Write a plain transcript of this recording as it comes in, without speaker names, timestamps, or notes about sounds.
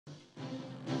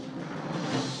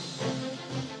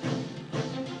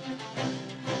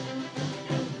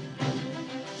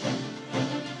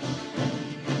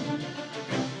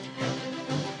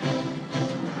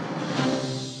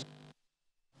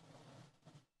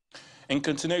In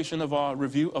continuation of our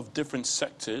review of different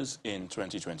sectors in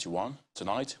 2021,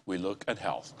 tonight we look at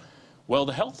health. Well,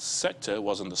 the health sector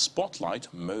was in the spotlight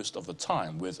most of the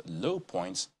time, with low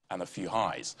points and a few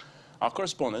highs. Our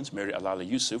correspondent, Mary Alali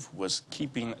Yusuf, was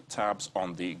keeping tabs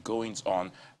on the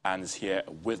goings-on and is here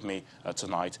with me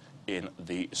tonight in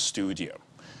the studio.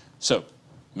 So,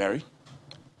 Mary,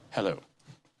 hello.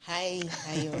 Hi,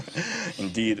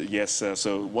 Indeed, yes.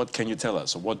 So what can you tell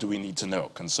us? What do we need to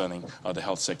know concerning the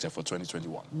health sector for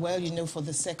 2021? Well, you know, for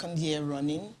the second year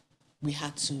running, we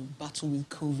had to battle with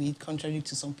COVID, contrary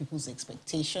to some people's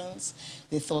expectations.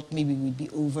 They thought maybe we'd be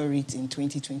over it in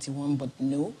 2021, but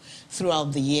no.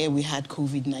 Throughout the year, we had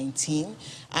COVID-19,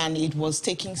 and it was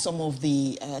taking some of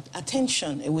the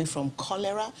attention away from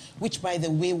cholera, which, by the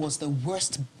way, was the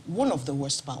worst, one of the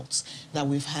worst bouts that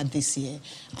we've had this year,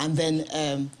 and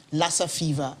then Lassa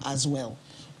fever as well.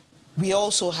 We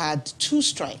also had two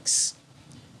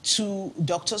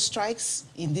doctor strikes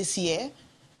in this year,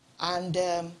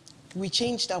 and we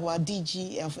changed our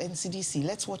DG of NCDC.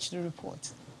 Let's watch the report.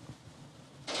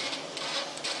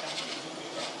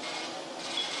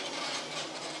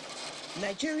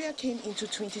 Nigeria came into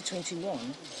 2021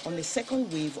 on a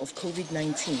second wave of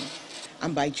COVID-19,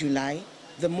 and by July,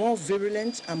 the more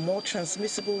virulent and more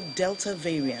transmissible Delta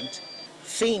variant,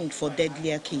 famed for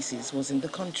deadlier cases, was in the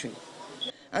country.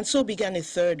 And so began a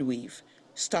third wave,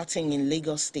 starting in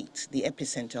Lagos State, the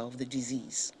epicenter of the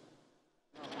disease.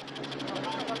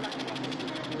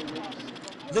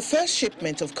 The first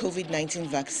shipment of COVID-19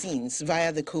 vaccines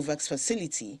via the COVAX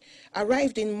facility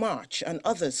arrived in March, and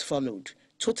others followed,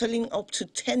 totaling up to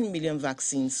 10 million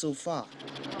vaccines so far.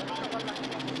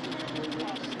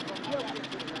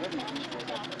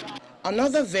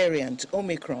 Another variant,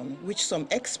 Omicron, which some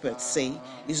experts say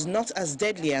is not as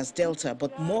deadly as Delta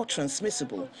but more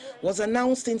transmissible, was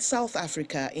announced in South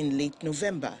Africa in late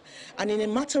November, and in a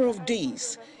matter of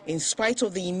days, in spite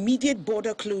of the immediate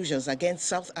border closures against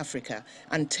South Africa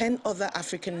and 10 other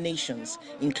African nations,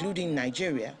 including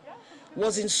Nigeria,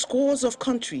 was in scores of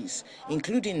countries,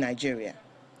 including Nigeria.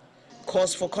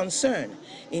 Cause for concern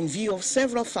in view of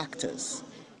several factors: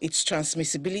 its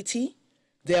transmissibility,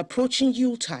 the approaching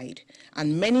Yuletide,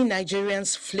 and many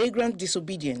Nigerians' flagrant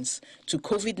disobedience to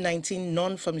COVID-19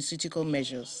 non-pharmaceutical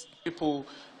measures. People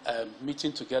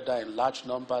meeting together in large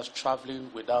numbers, traveling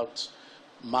without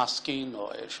masking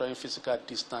or ensuring physical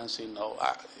distancing, or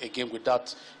again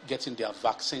without getting their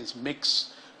vaccines,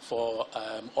 makes for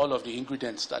all of the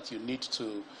ingredients that you need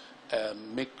to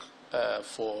make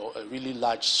for a really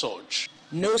large surge.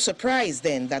 No surprise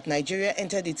then that Nigeria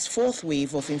entered its fourth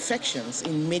wave of infections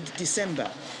in mid-December,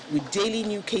 with daily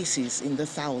new cases in the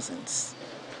thousands.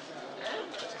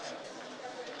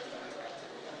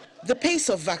 The pace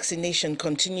of vaccination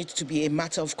continued to be a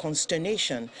matter of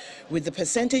consternation, with the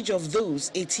percentage of those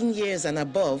 18 years and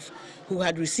above who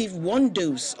had received one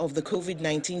dose of the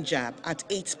COVID-19 jab at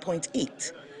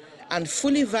 8.8%, and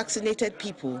fully vaccinated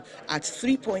people at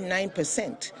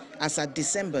 3.9% as at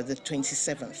December the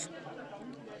 27th.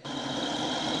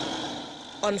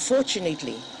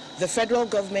 Unfortunately, the federal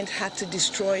government had to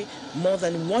destroy more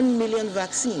than 1 million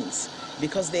vaccines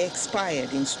because they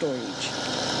expired in storage.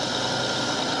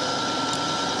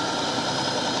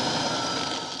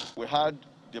 We had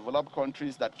developed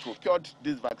countries that procured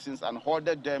these vaccines and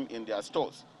hoarded them in their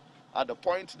stores. At the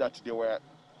point that they were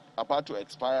about to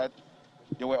expire,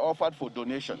 they were offered for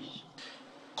donation.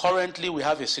 Currently, we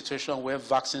have a situation where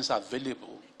vaccines are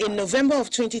available. In November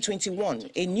of 2021,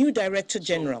 a new Director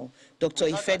General, Dr.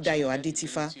 Ifedayo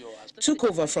Adetifa, took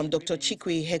over from Dr.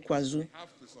 Chikwe Ihekwazu,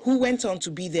 who went on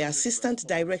to be the Assistant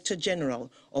Director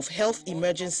General of Health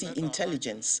Emergency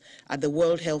Intelligence at the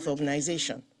World Health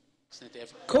Organization.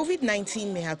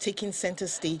 COVID-19 may have taken center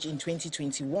stage in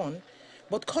 2021,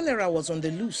 but cholera was on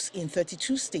the loose in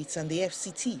 32 states and the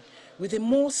FCT, with a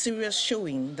more serious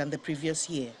showing than the previous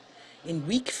year. In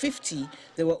week 50,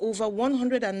 there were over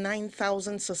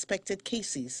 109,000 suspected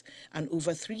cases and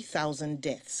over 3,000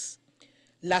 deaths.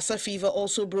 Lassa fever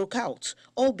also broke out,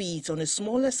 albeit on a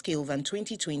smaller scale than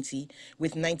 2020,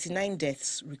 with 99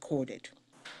 deaths recorded.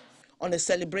 On a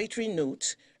celebratory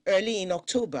note, early in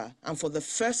October, and for the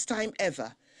first time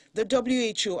ever, the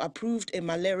WHO approved a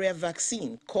malaria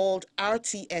vaccine called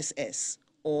RTSS,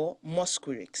 or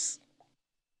Mosquirix.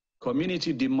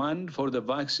 Community demand for the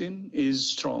vaccine is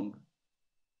strong.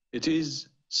 It is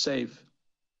safe.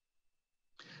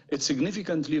 It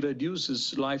significantly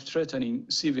reduces life-threatening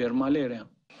severe malaria.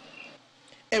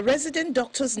 A resident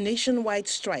doctors' nationwide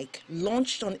strike,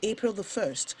 launched on April the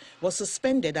 1st, was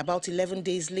suspended about 11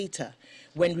 days later.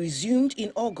 When resumed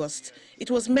in August, it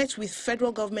was met with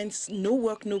federal government's no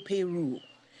work, no pay rule.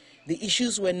 The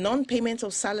issues were non-payment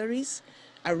of salaries,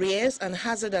 arrears and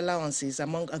hazard allowances,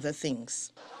 among other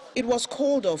things. It was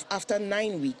called off after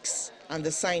 9 weeks and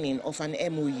the signing of an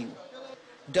MOU.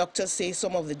 Doctors say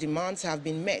some of the demands have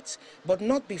been met, but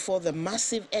not before the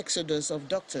massive exodus of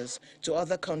doctors to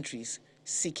other countries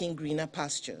seeking greener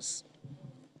pastures.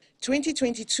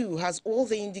 2022 has all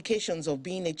the indications of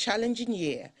being a challenging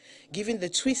year, given the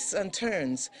twists and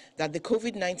turns that the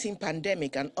COVID-19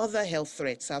 pandemic and other health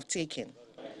threats have taken.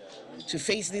 To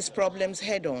face these problems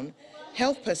head-on,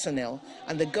 health personnel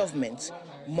and the government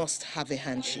must have a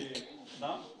handshake.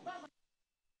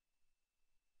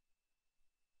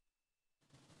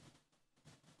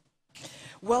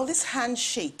 Well, this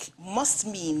handshake must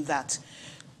mean that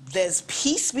there's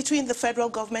peace between the federal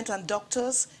government and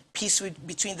doctors, peace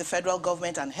between the federal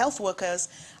government and health workers,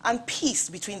 and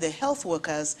peace between the health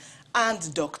workers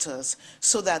and doctors,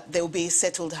 so that there will be a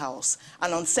settled house.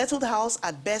 An unsettled house,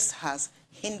 at best, has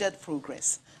hindered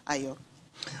progress. Ayo.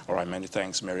 All right, many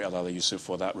thanks, Mary Alala Yusuf,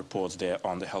 for that report there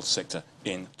on the health sector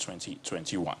in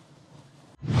 2021.